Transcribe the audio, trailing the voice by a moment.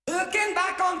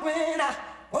on when I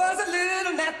was a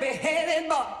little nappy-headed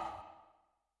boy.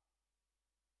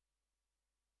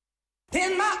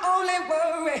 Then my only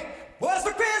worry was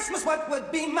for Christmas what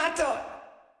would be my toy.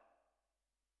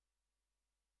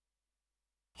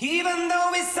 Even though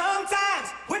we sometimes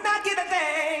would not get a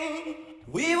thing,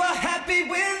 we were happy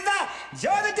with the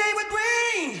joy the day would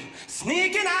bring.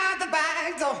 Sneaking out the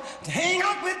back door to hang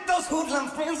out with those hoodlum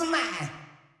friends of mine.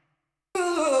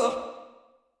 Ooh.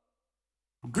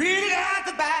 Greeted at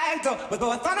the back door, but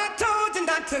though I thought I told you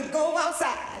not to go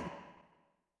outside.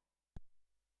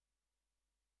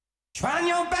 Trying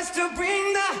your best to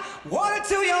bring the water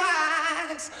to your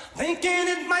eyes, thinking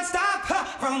it might stop her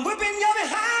from whipping your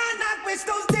behind. Not waste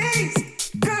those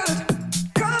days. Good.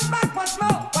 Come back once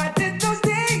more. Why did those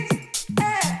days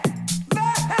ever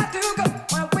have to go?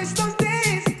 Why waste those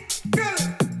days? Good.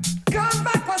 Come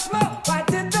back once more. Why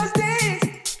did those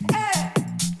days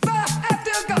ever have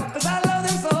to go? 'Cause I love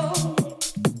them so.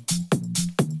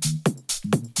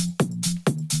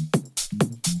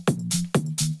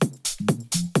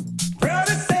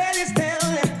 Brother said he's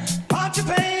telling, aren't you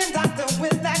playing doctor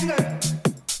with that girl?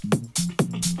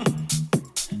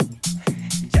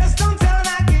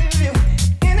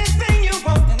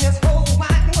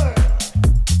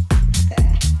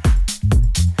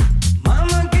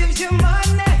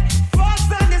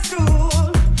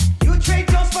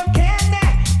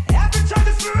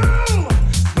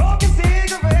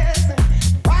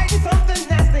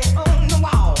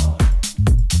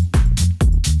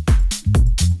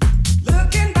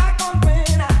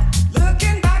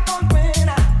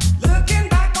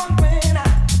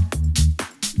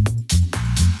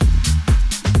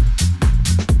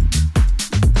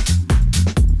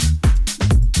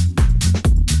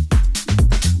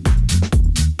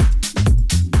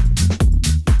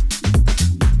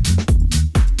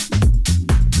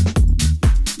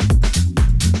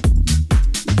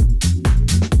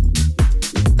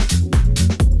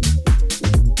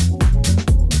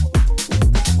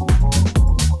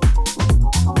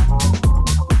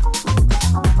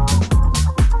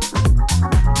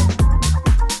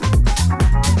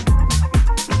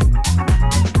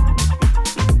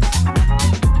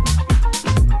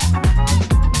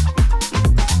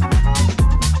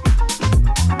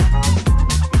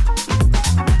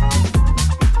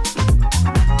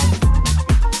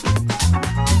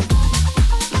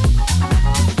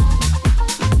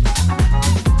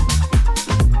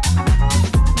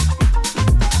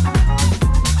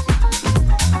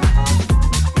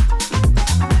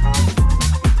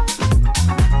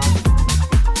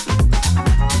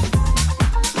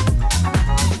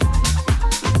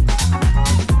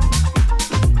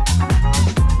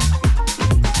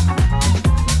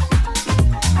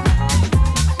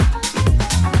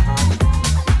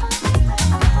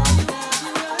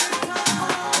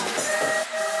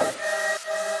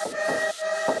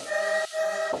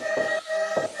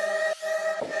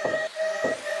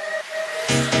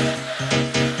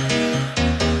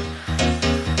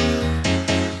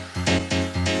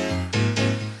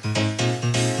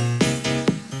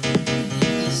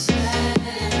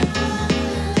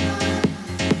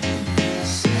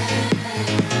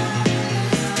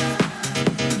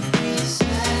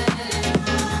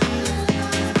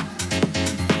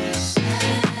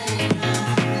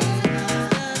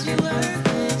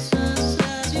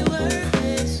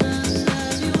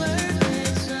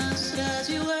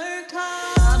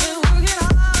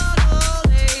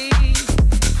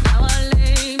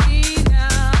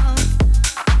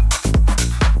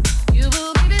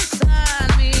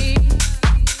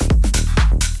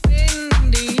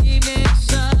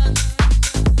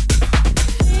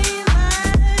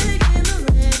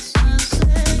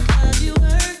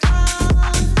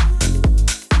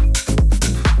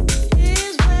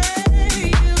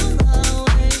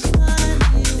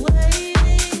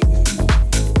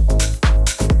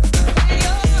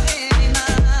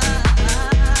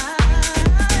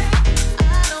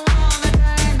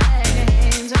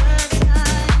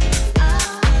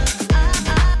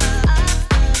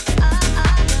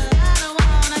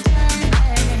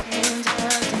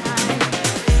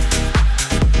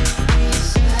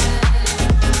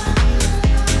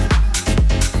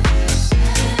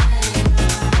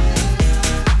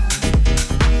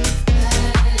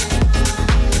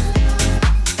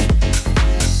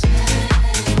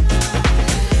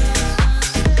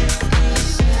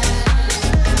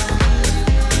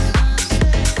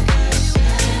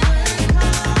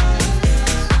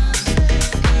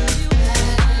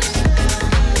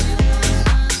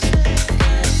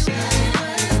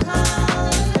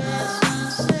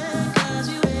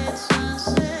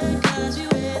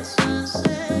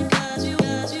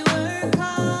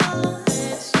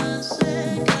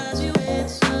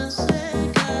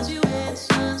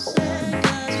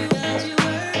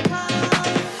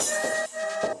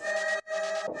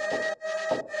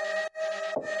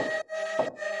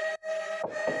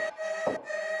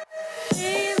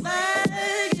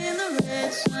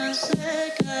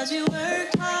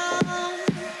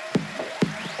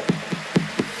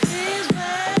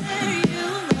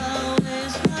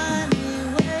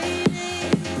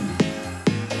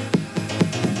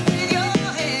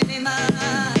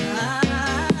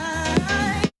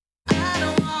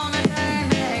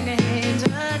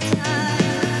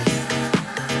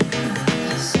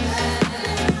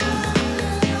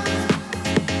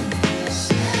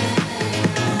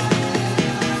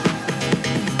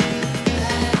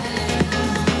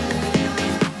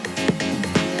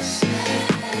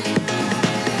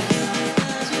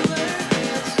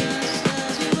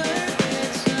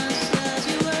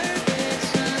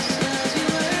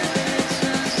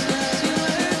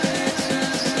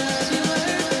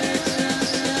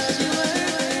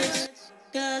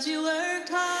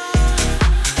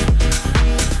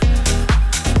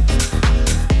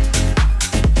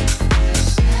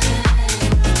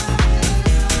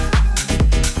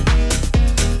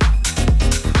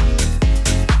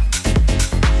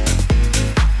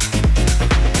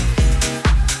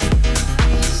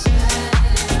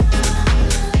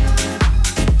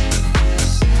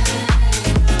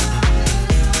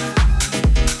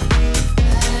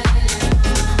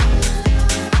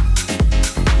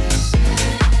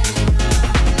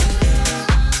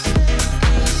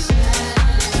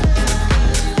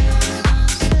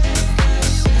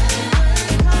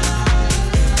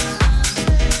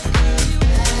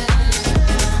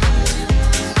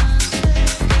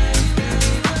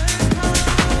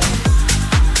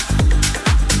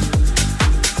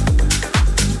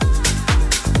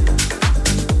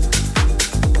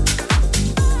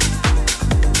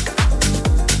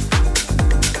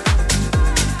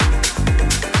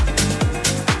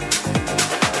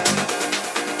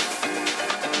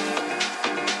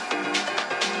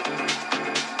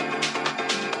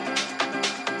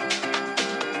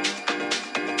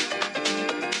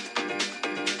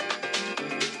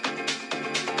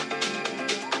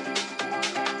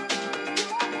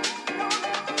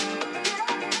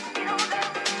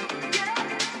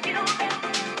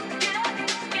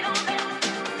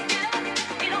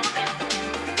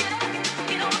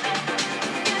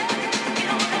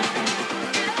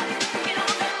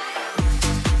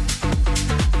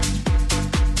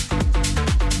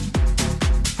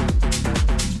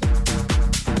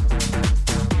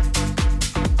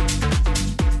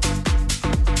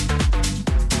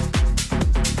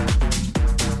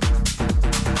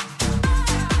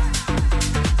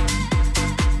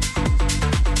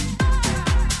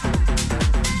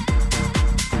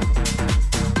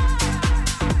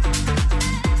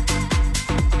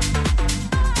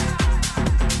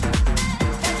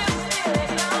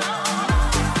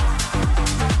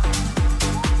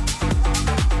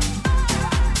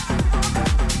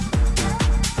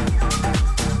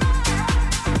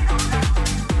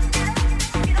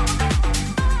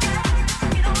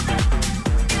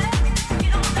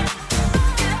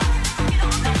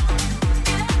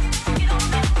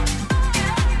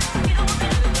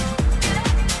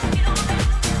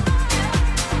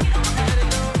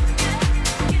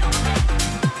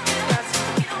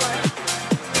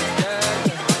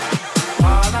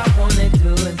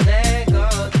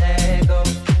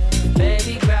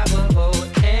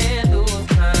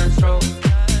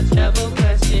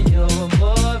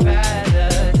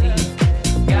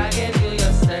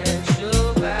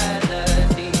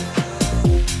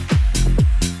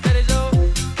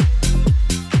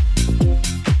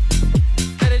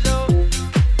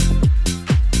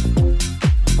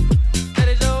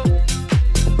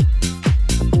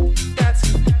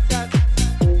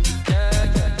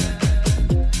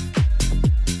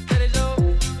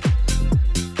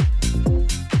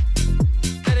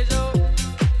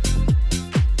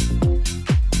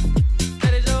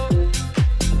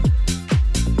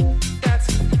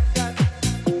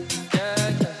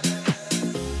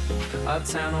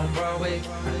 Uptown on Broadway,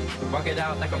 walk it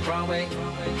out like a Broadway.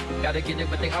 Gotta get it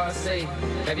what they all say.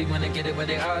 Everyone to get it what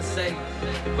they all say.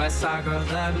 West side girls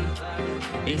love me,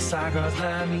 east side girls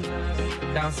love me,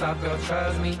 down south girls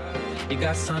trust me. You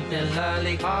got something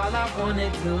lovely. All I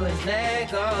wanna do is let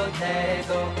go, let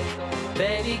go.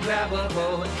 Baby, grab a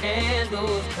hold and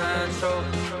lose control.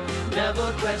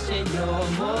 Never question your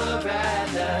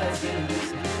morality.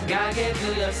 God gave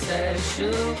you your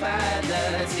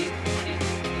sexuality.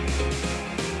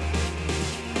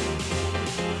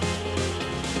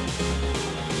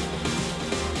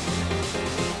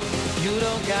 You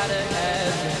don't gotta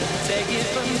have it, take it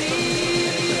from me.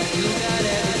 You got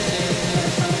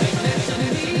everything, right next to me.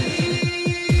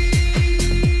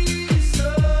 So,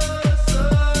 so,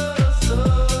 so,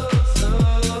 so,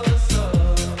 so.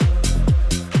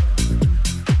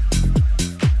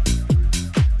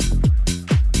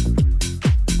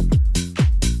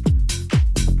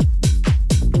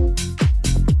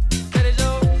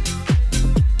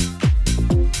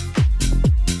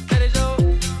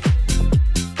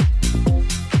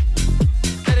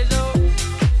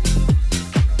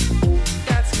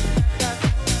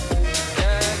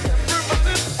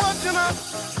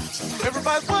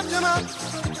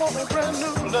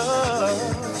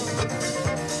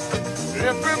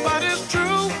 Everybody's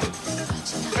true.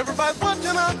 Everybody's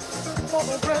watching us for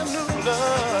a brand new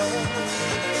love.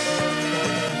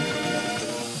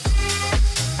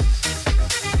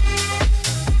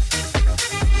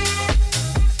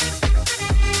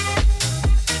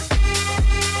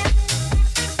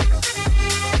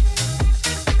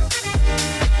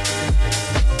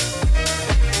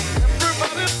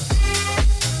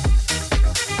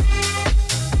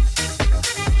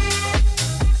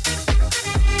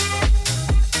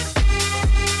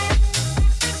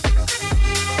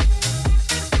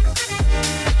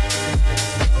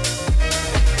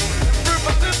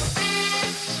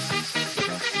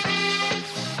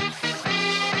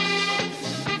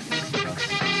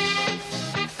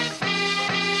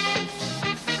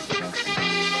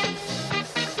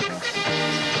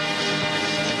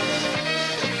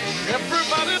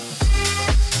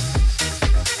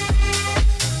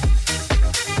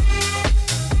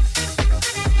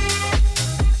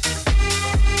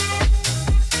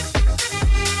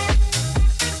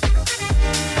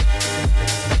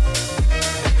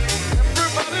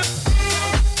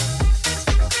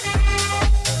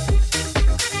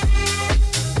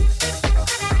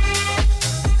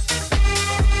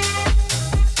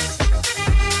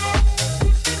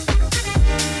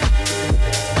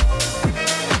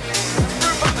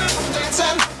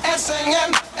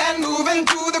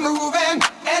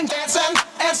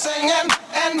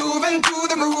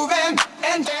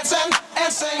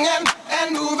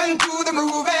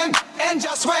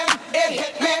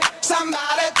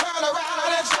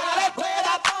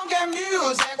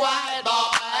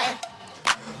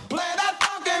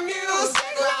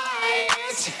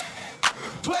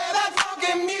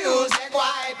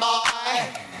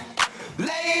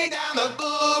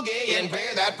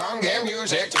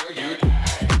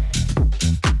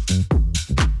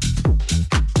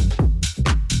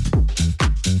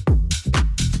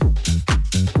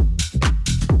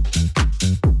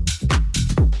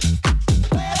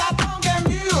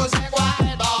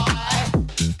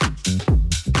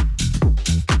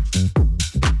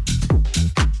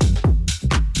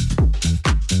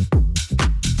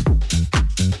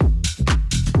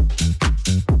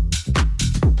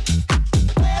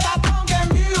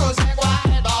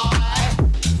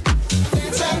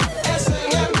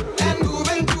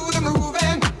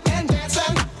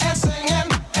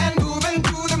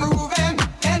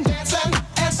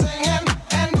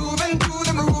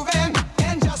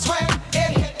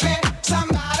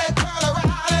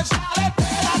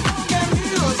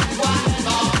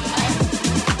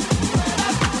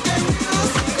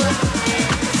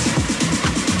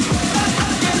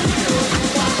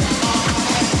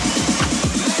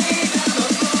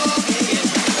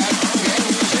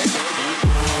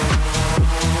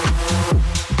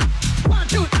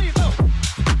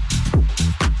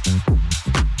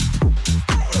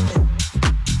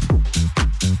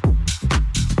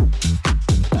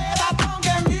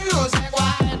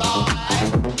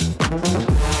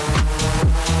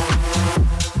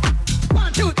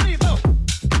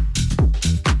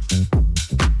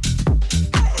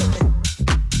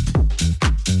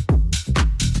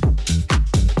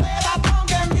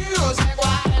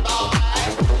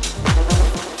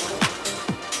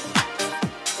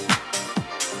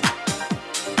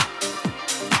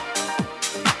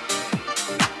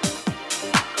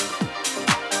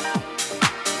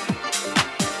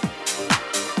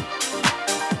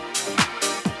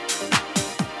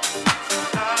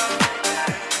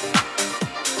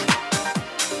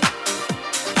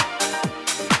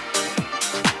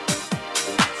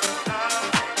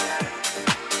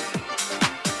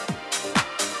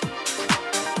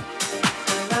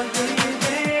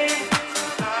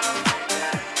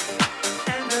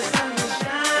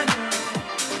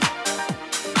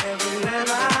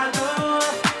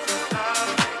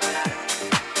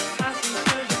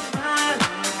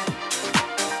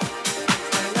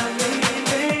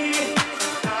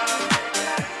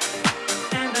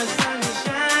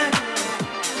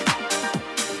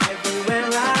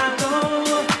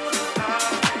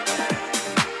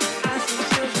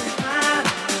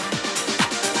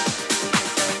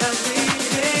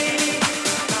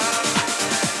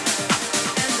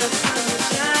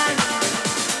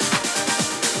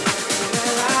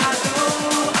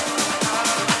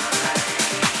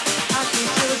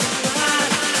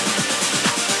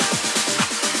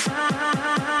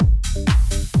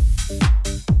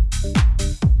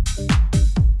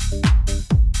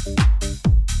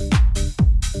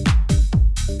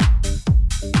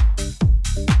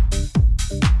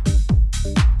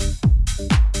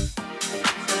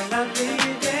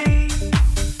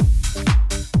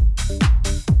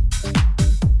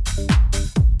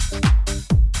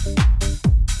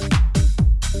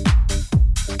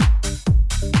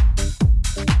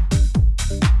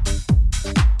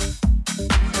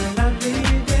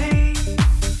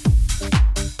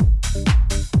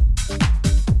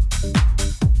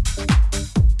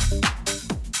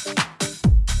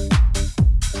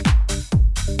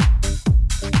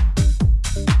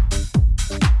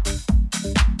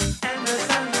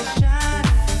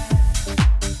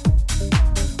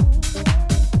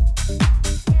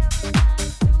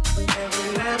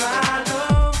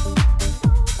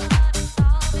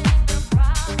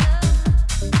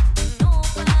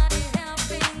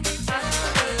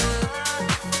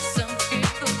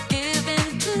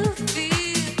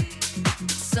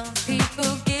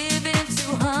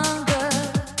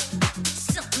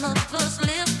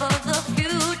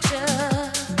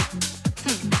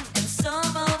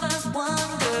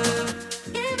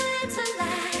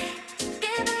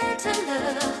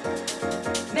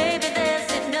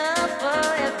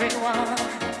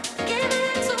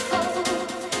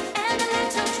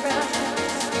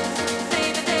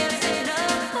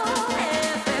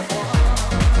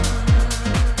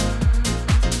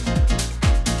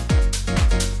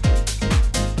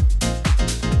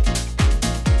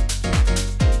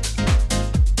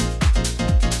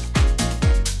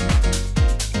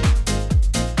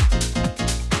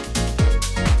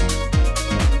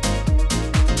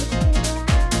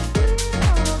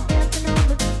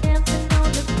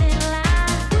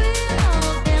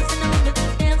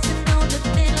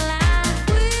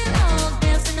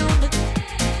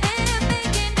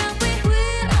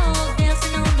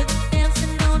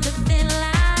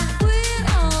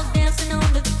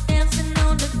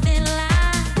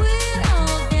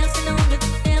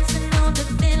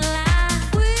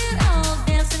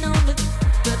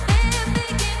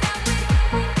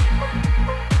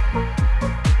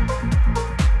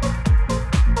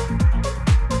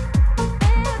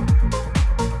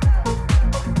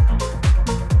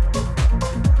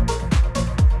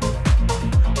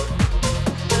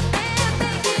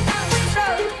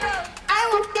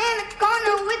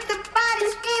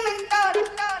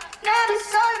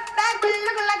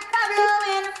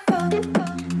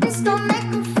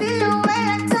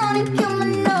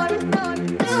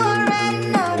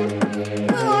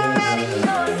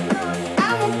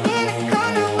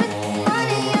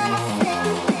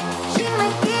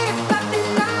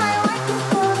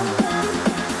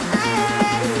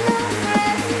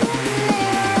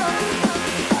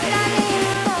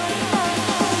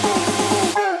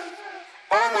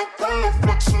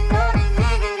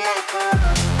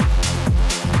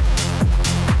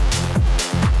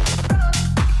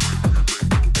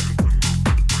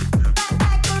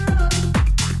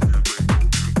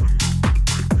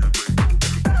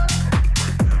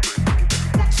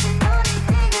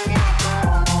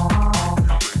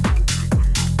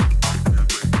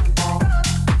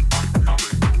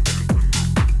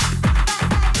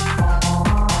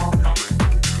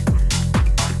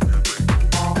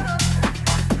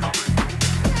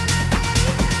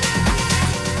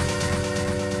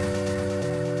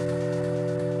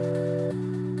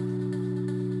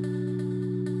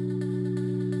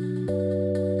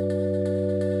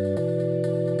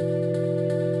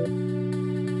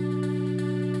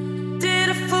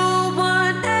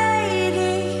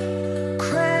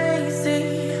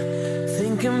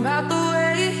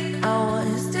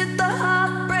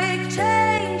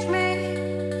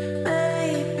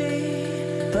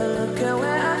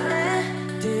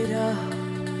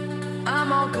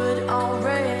 I'm all good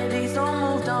already, so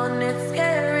moved on, it's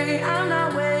scary. I'm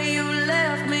not where you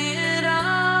left me at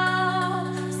all.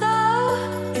 So,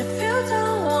 if you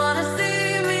don't wanna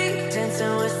see me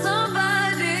dancing with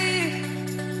somebody,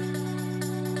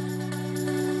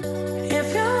 if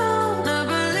you wanna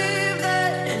believe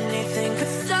that anything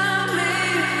could stop me,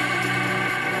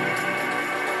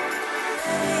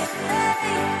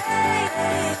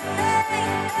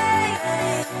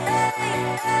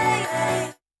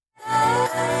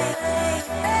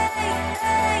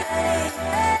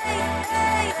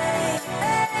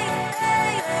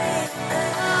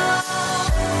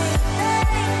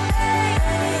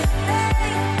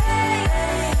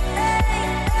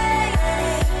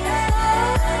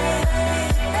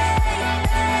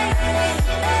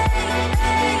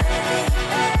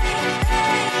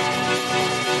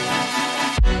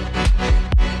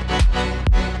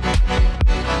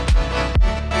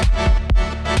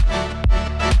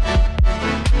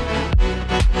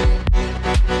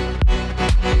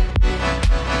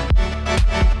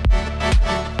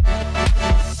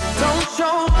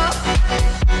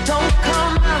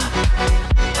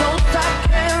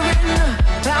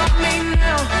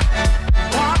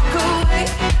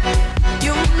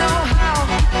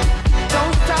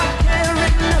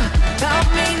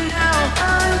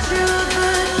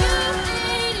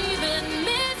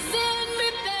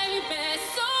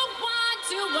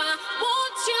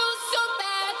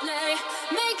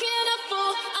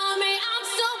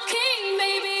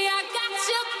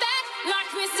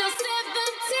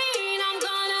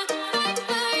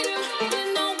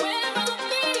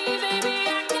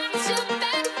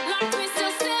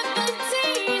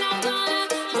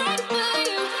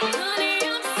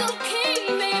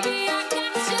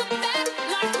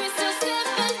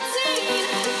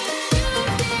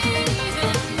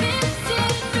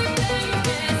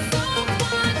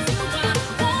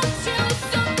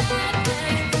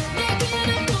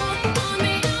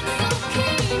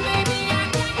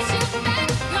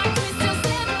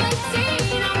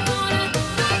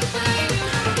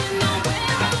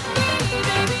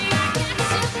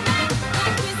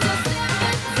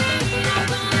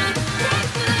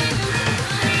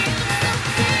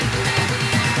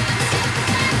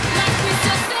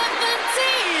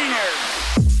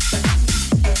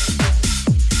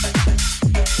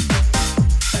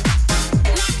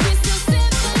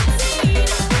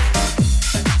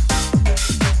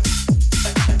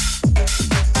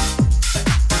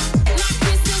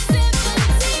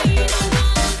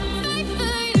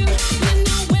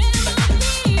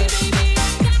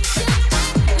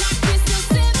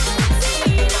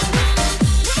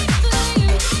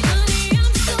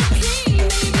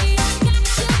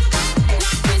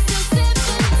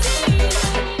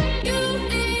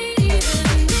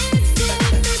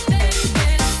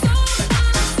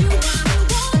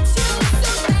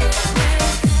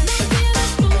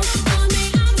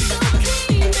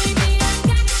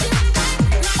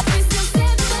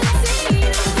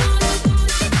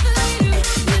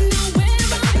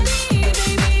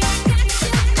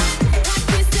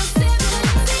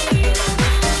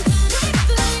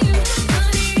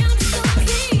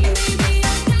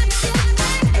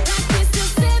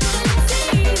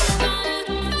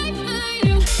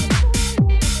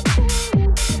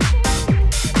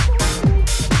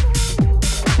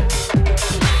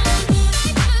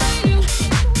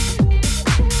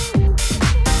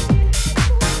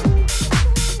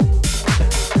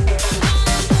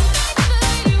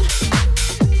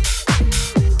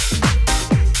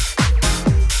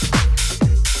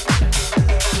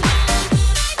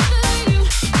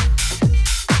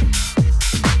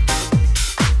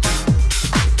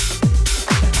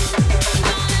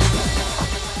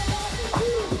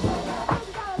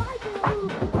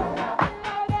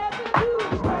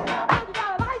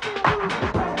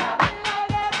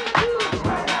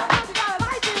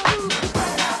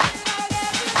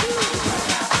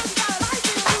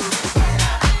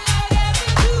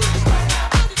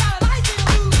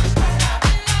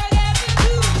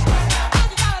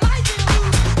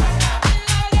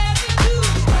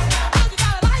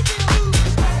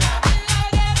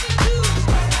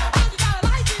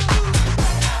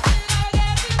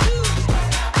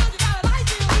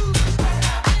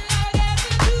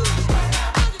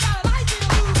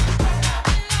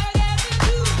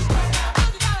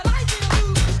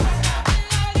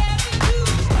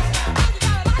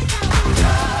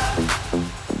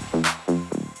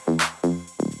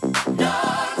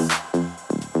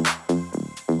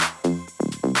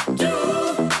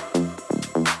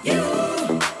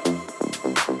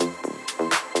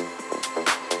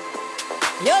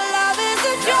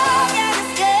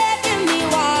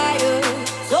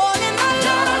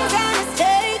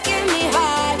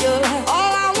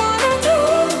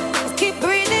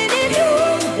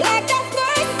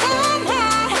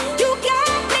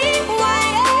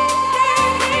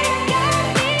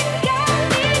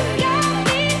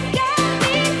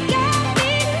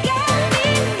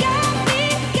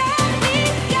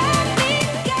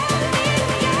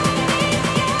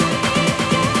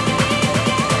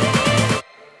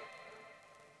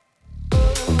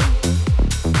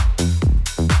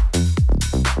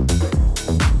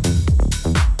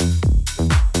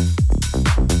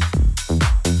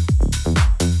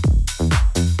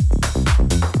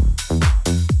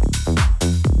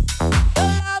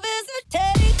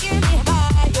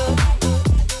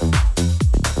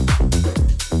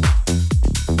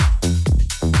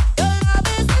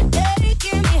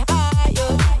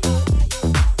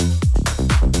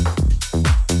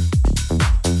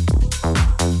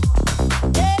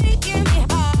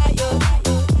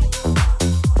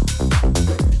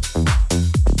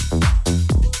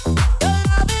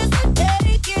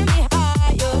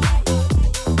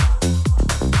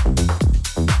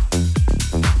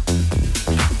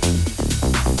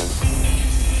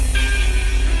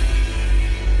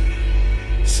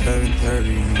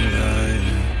 7:30 in the light.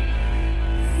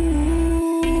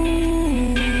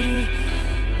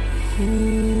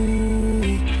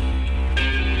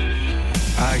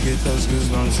 I get those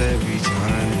goosebumps every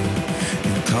time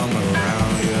you come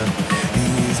around, yeah. You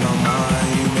ease my mind,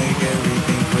 you make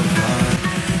everything feel fine.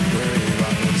 Worry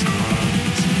about those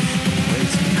times, it's way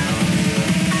too young,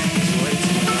 yeah. It's way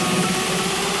too young.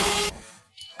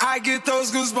 I get those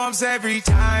goosebumps every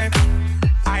time.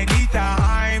 I need the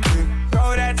Heimlich,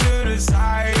 throw that to the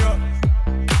side, yeah.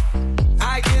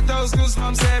 I get those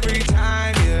goosebumps every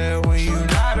time, yeah. When you're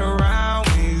not around,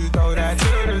 when you throw that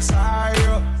to the side,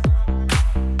 yeah.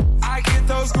 I get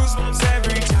those goosebumps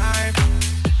every time.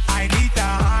 I need the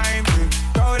Heimlich,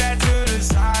 throw that to the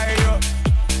side, yeah.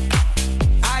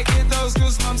 I get those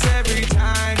goosebumps every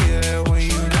time, yeah. When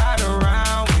you're not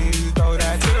around, when you throw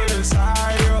that to the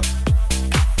side, yeah.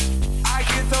 I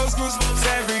get those goosebumps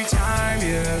every time,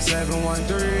 yeah.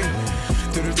 713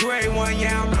 through the 281,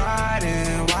 yeah, I'm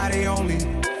riding. Why they on me?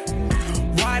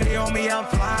 Why they on me? I'm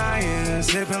flying,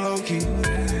 sipping low key.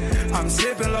 I'm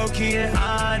sipping low key in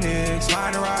Onyx,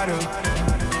 find a rider.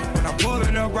 When I'm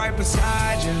pulling up right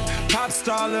beside you, pop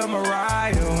star Lil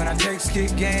Mariah. When I take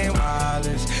skit game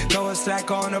wireless, throw a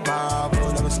stack on the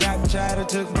Bible. Never Snapchat or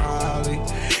took Molly.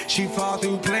 She fall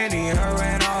through plenty, her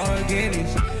and all her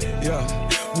guineas. Yeah,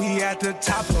 we at the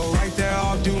top floor, right there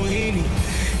off Duini.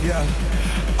 Yeah,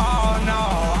 oh no,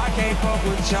 I can't fuck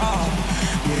with y'all.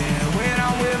 Yeah, when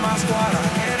I'm with my squad, I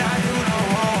cannot do no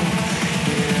wrong.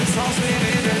 Yeah, so spin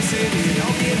in the city,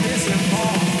 don't get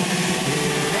misinformed.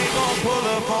 Yeah, they gon' pull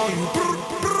up on you.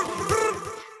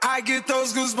 I get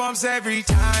those goosebumps every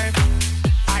time.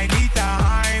 I need the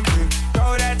Heimlich,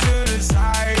 throw that to the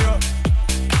side, yeah.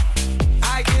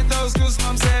 I get those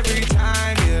goosebumps every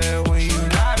time, yeah. When you're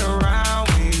not around,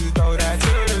 when you throw that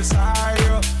to the side,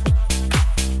 yeah.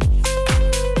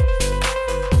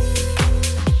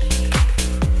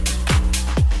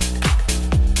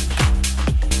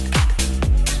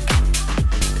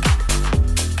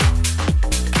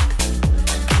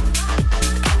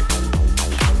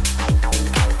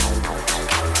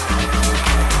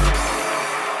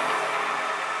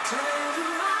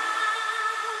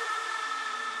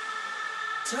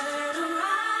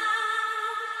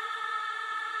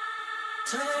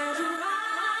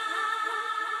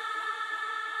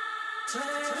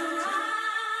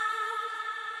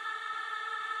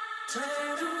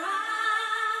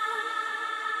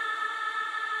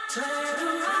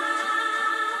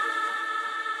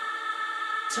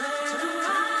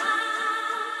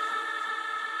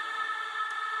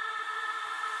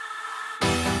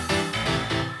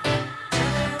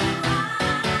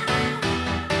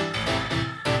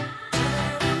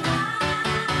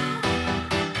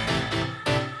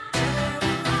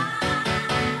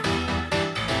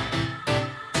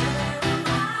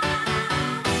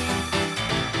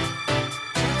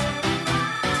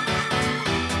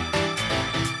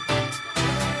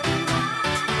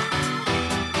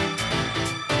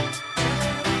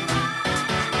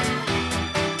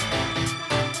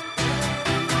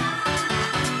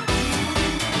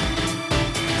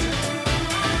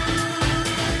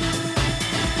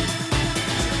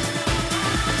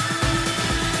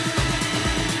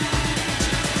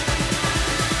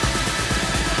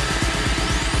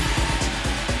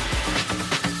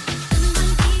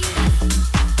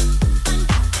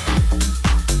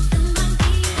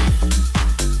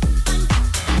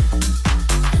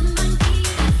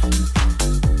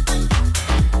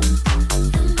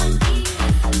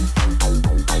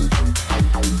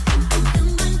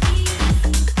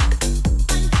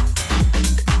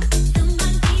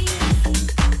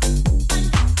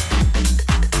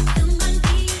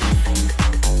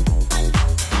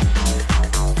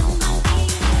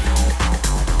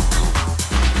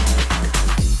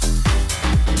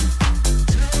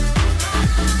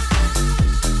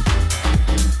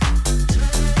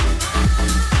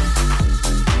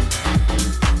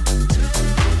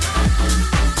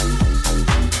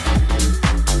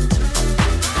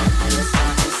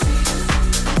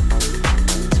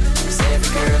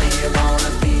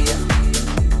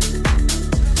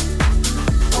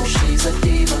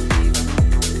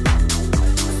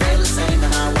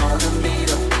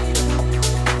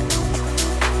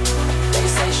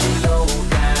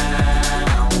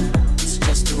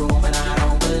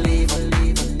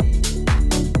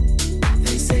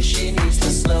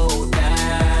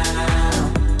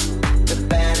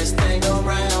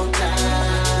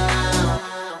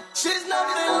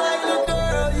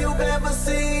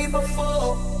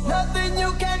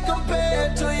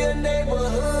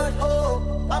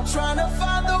 Trying to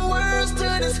find the words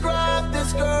to describe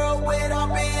this girl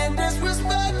without being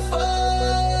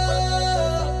disrespectful.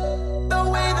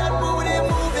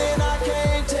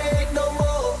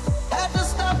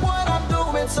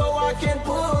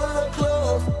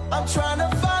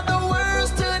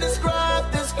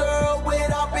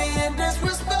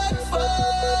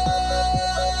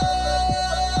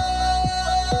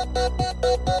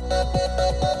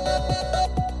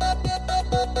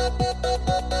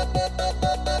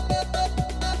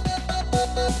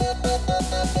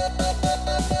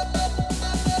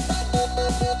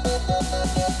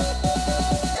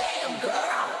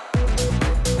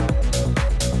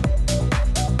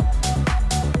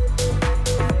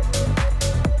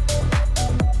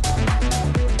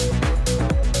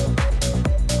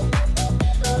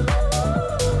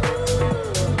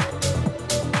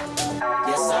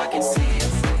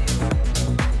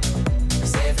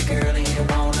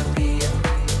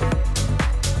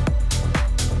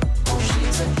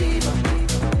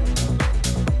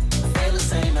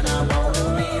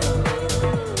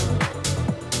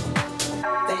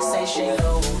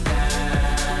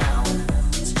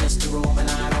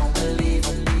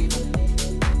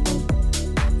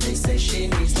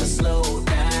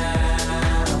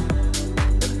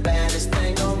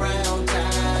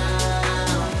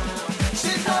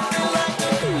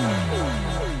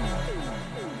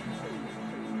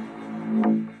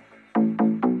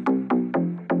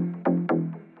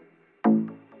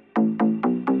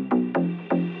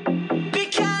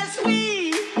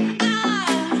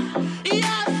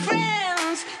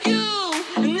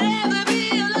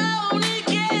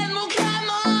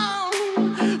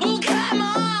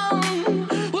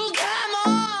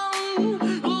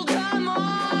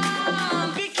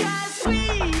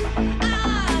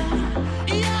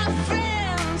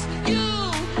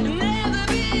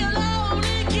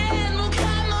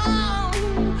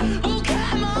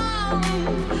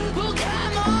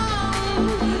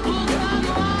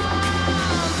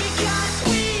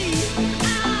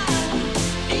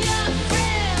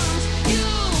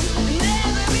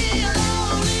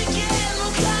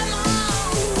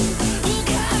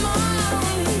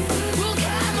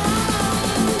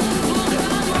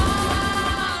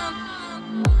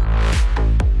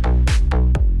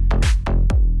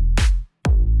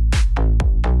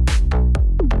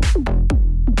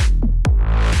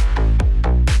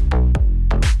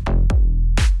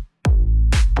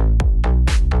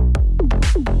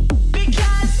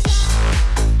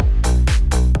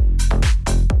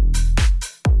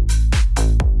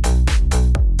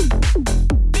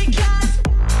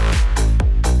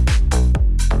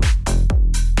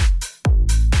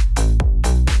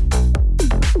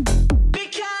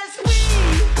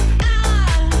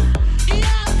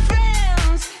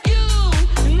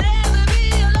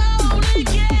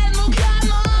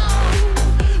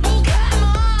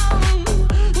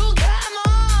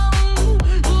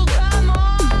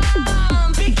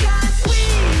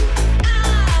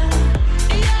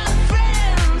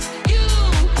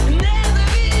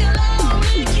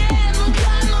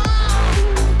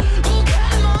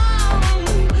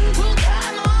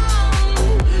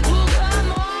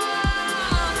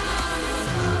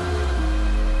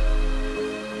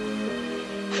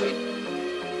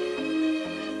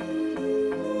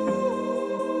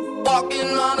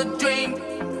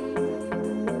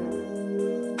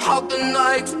 How can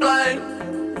I explain?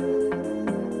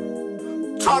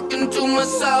 Talking to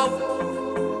myself.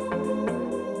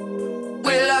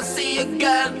 Will I see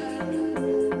again?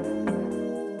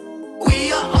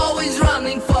 We are always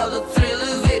running for the thrill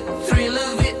of it, thrill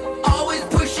of it. Always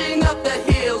pushing up the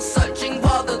hill, searching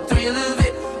for the thrill of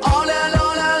it. All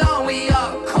along we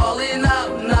are calling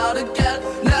out now to get.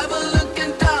 Never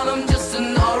looking down, I'm just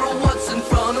an aura of what's in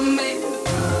front of me.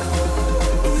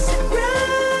 Is it random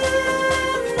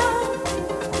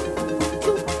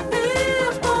to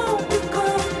people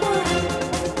become one?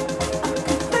 I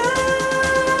can feel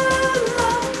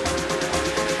love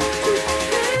to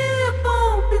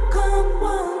people become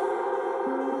one.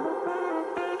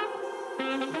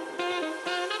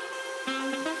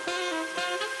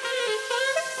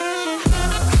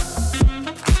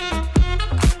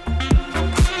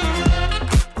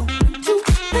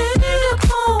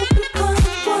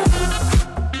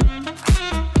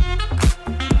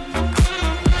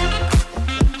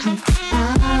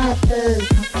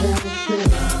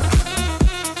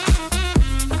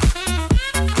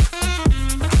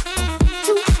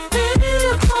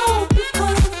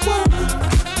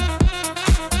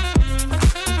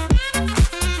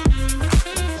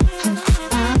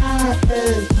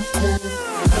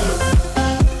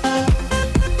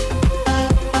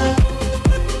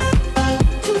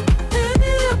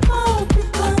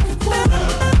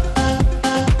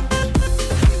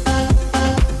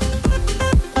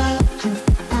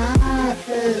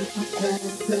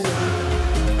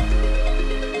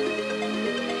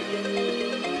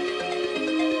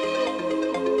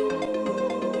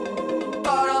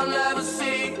 Thought I'll never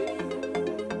see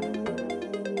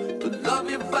the love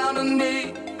you found in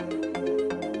me.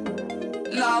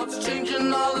 Now it's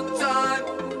changing all the time.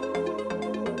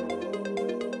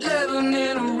 Living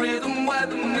in a rhythm where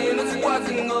the minutes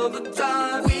working all the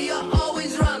time. We are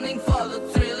always running for the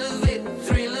thrill of it,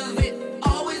 thrill of it.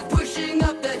 Always pushing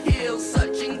up the hill,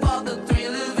 searching for the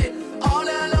thrill of it. All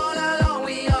along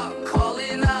we are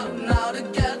calling out now to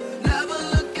get. Never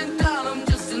looking down, I'm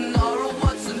just an aura of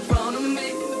what's in front of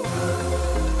me.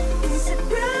 Is it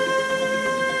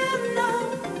random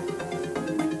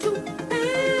when two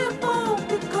people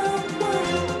become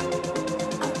one?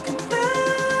 I can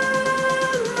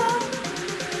feel love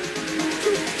when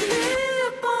two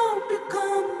people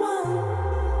become one.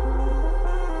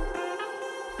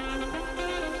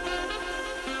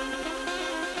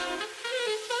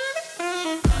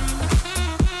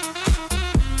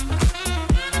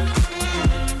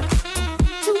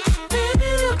 Two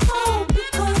people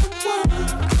become one.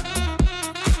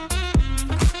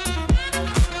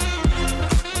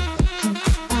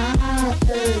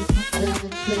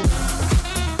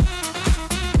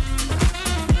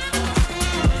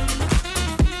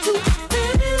 Two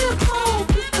people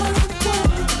become one.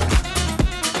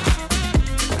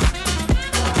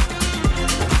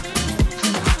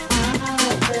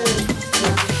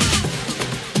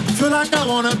 Feel like I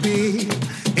wanna be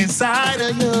inside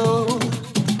of you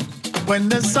when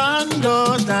the sun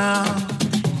goes down.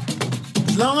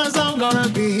 As long as I'm gonna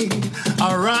be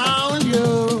around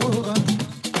you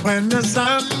when the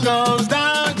sun goes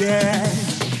down, yeah.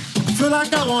 Feel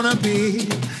like I wanna be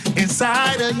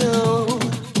inside of you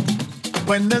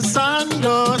when the sun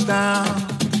goes down.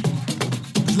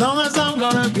 As long as I'm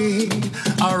gonna be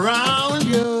around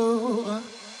you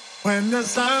when the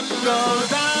sun goes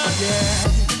down, yeah.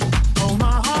 Oh,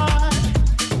 my heart,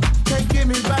 taking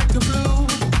me back to blue.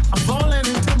 I'm falling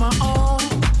into my own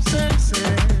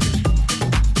senses.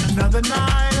 Another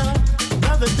night,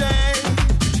 another day.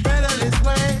 It's better this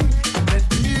way. Let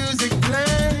the music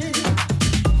play.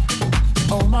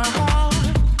 Oh, my heart,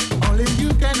 only you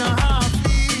can know how I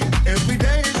feel. Every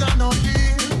day is on no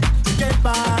feel to get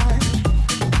by.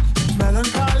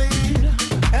 Melancholy,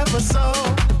 ever so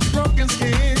broken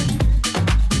skin.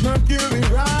 Mercury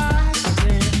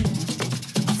rising.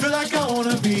 I feel like I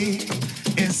wanna be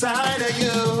inside of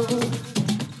you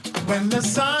when the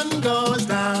sun goes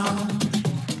down.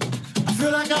 I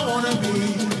feel like I wanna be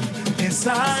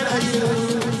inside of you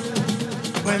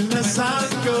when the sun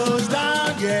goes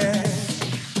down, yeah.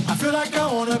 I feel like I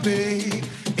wanna be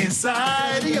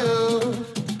inside of you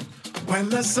when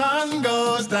the sun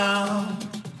goes down.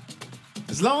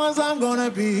 As long as I'm gonna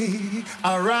be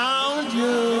around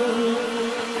you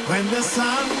when the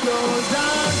sun goes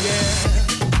down, yeah.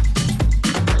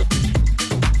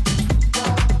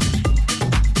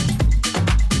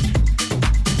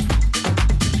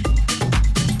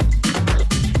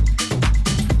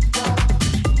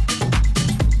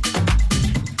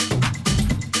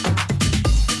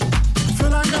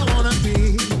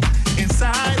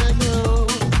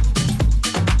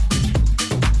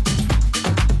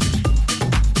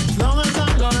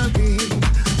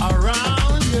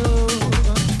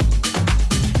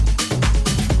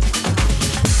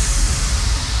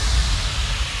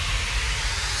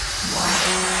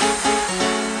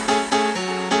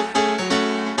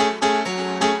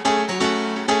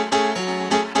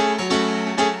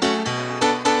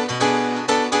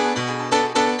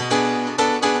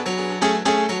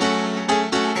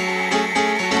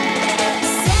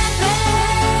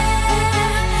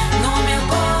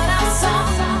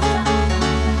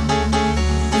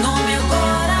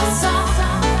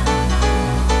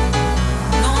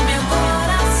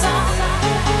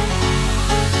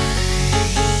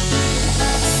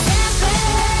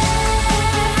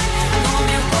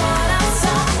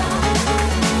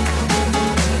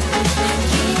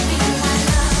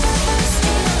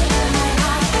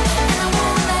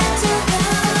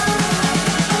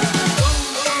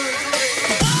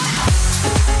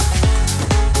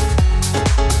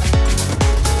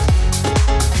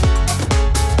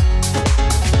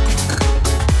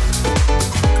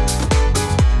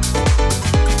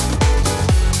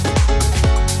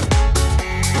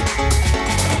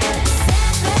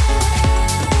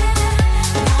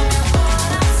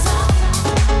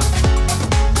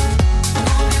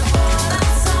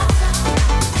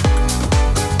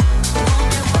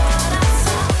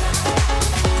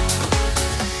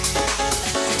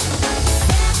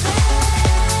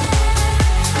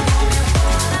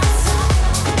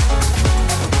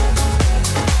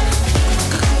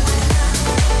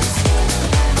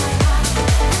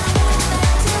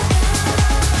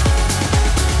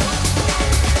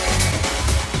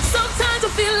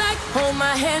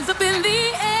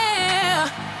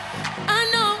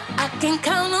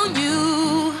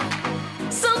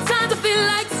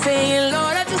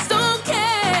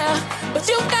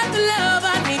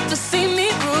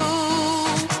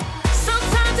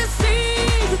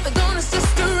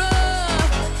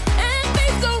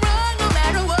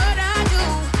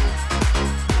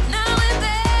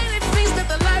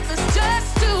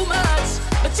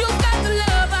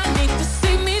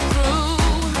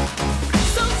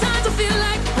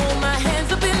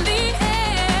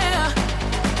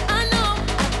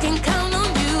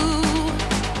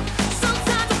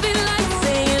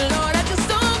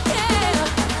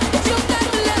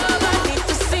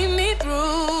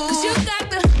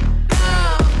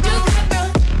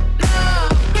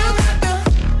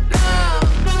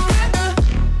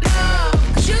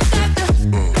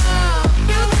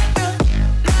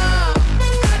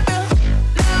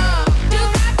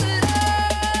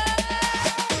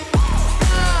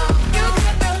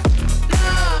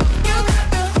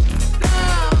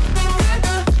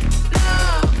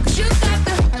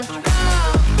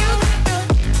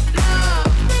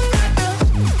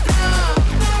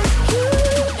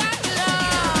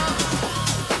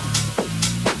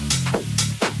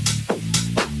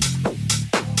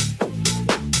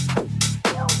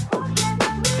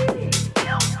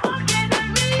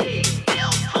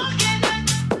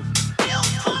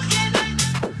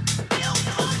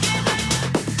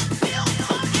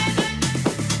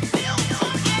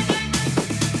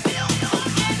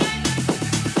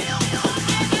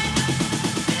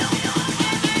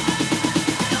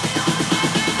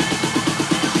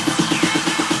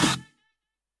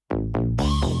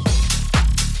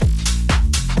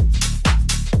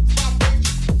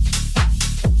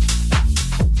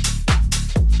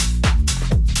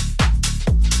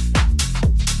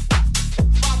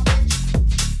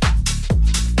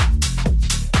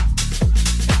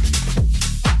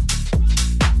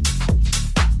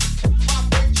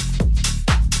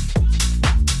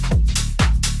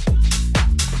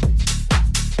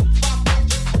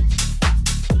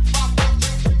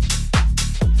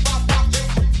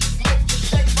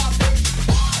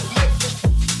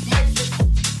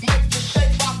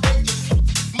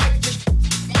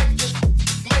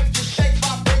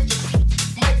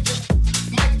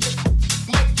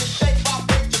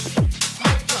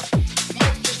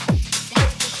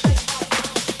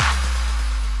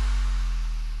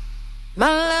 My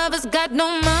lover's got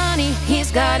no money,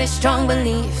 he's got his strong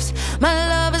beliefs. My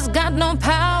lover's got no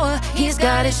power, he's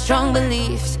got his strong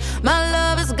beliefs. My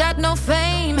lover's got no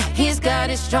fame, he's got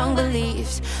his strong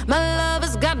beliefs. My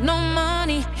lover's got no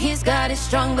money, he's got his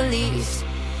strong beliefs.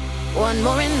 One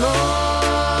more and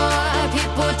more,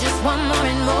 people just want more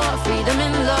and more freedom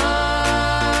and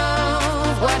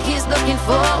love. What he's looking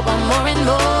for, one more and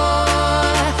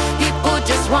more, people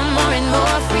just want more and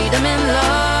more freedom and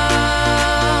love.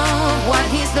 What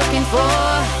he's looking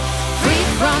for, freed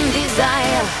from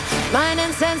desire, mind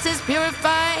and senses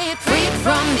purified, freed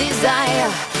from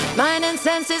desire, mind and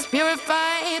senses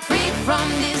purified, freed from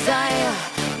desire,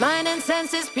 mind and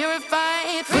senses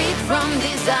purified, freed from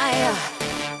desire.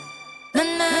 Na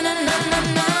na na na na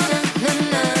na na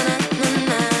na.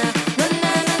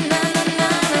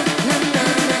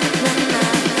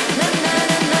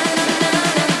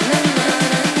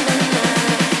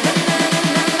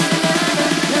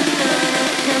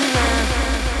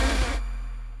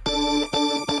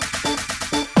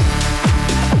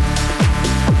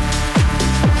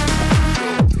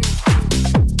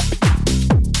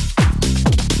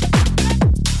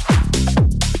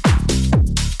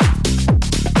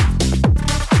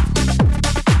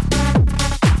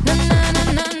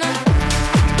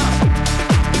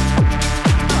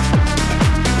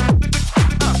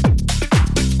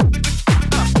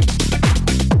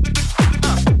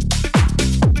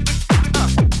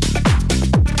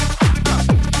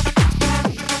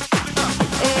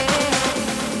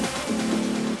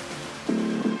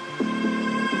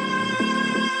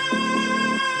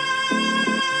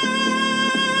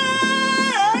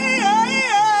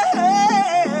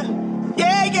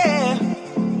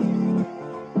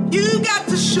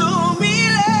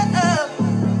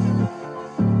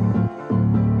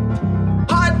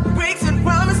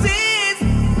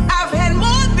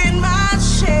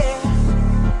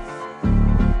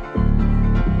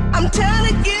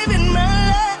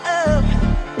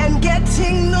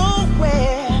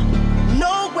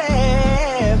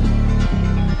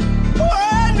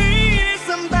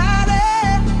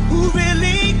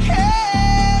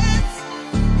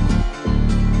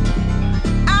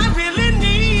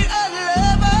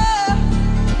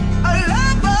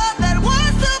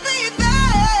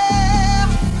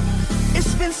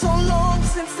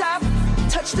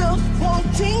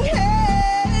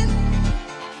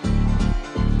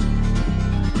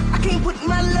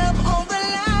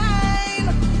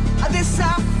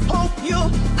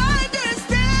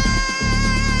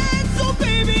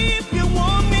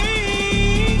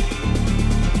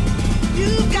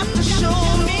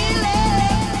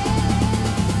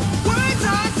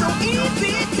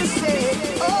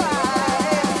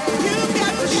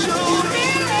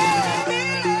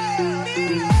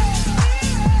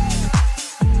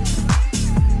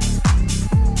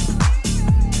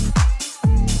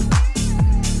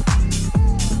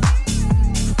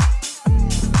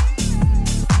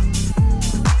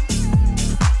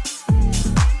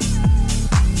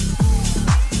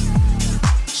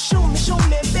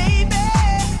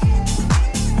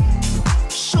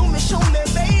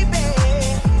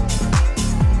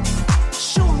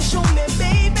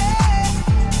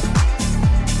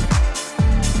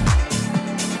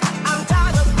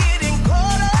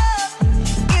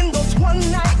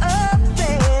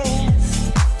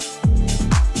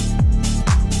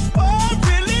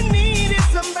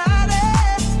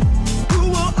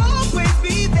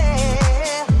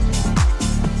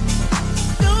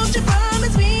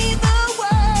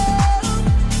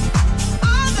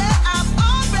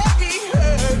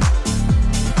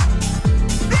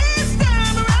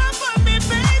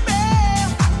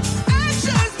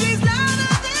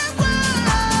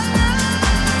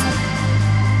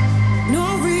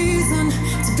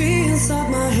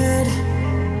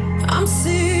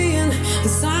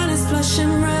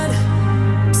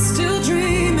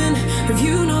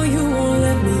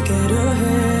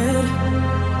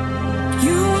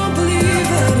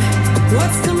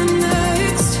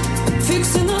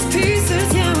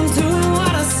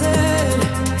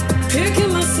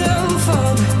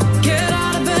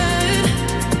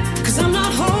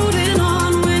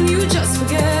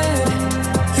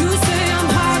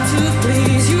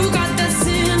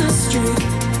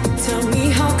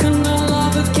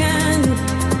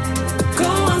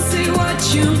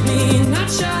 You mean not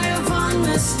shy of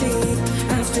honesty.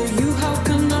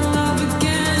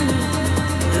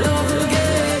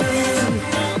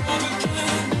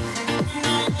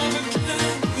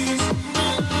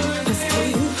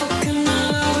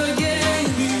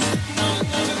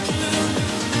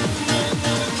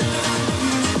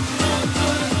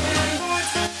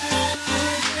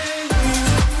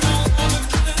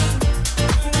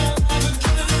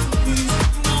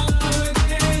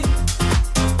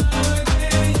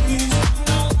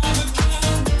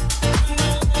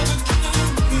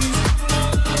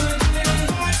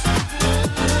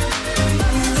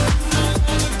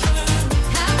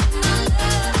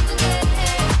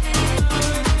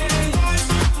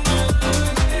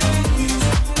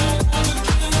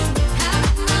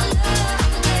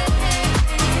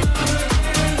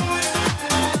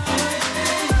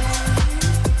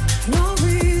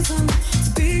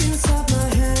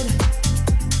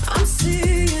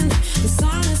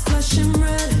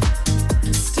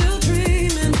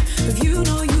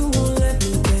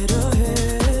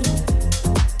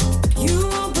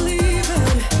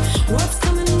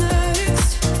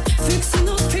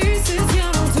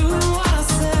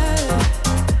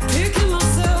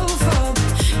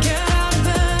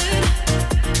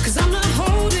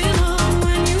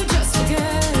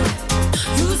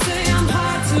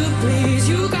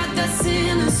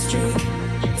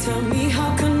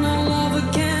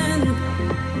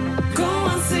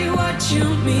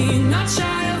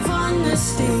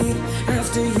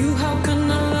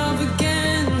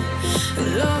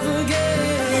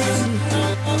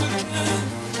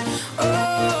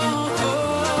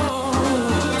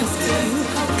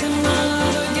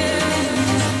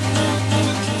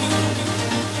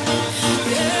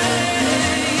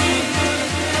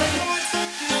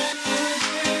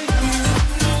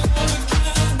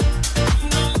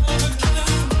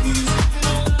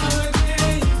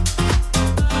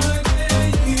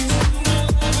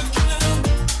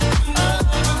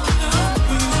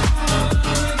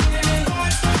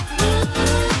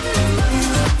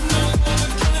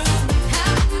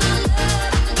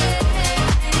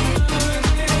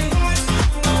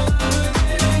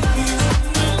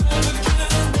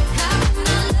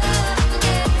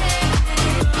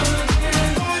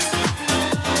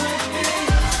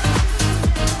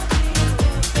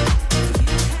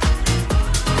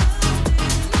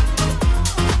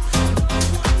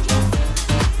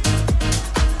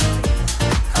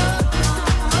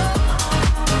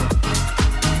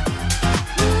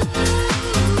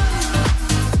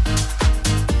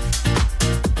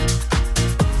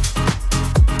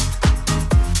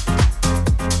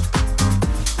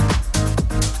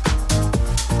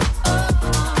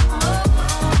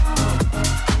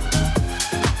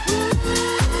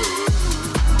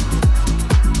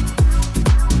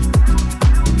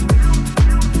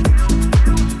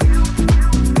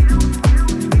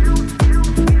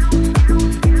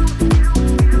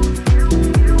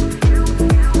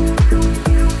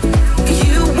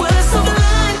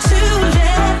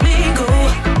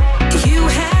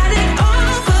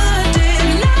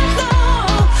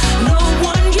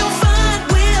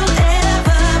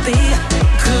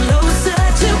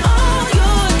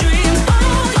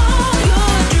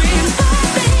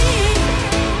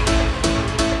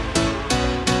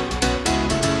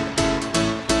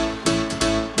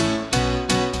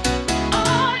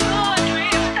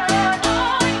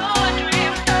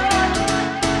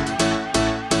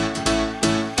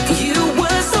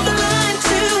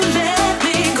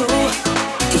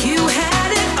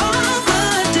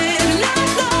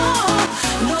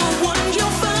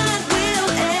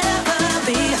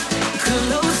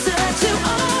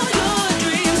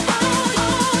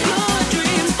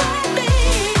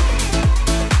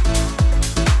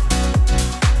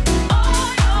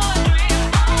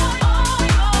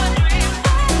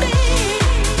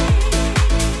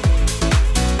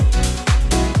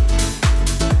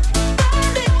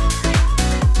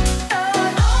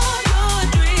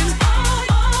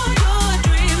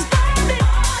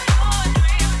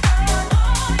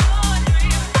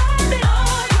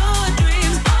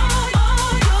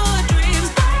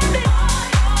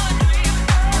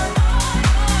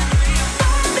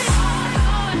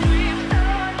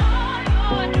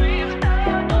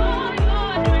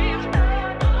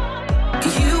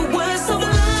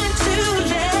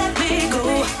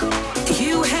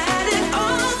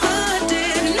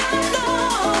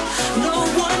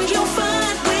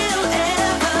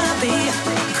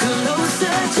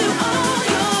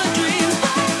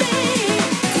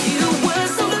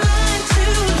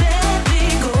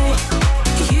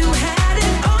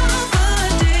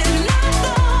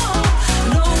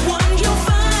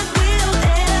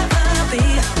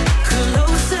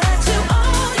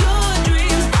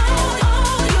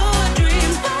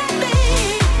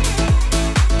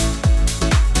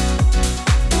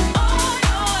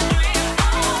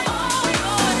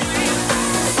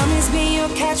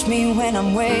 me when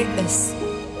I'm weightless.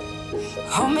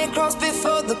 Hold me close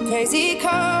before the crazy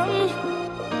come.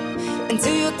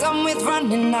 Until you're done with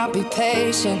running, I'll be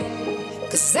patient.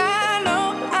 'Cause I know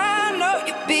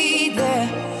you'll be there.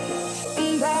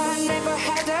 And I never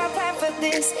had a plan for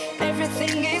this.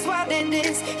 Everything is what it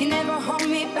is. You never hold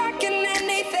me back in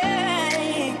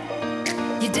anything.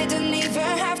 You didn't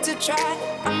even have to try.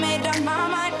 I made up my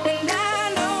mind and I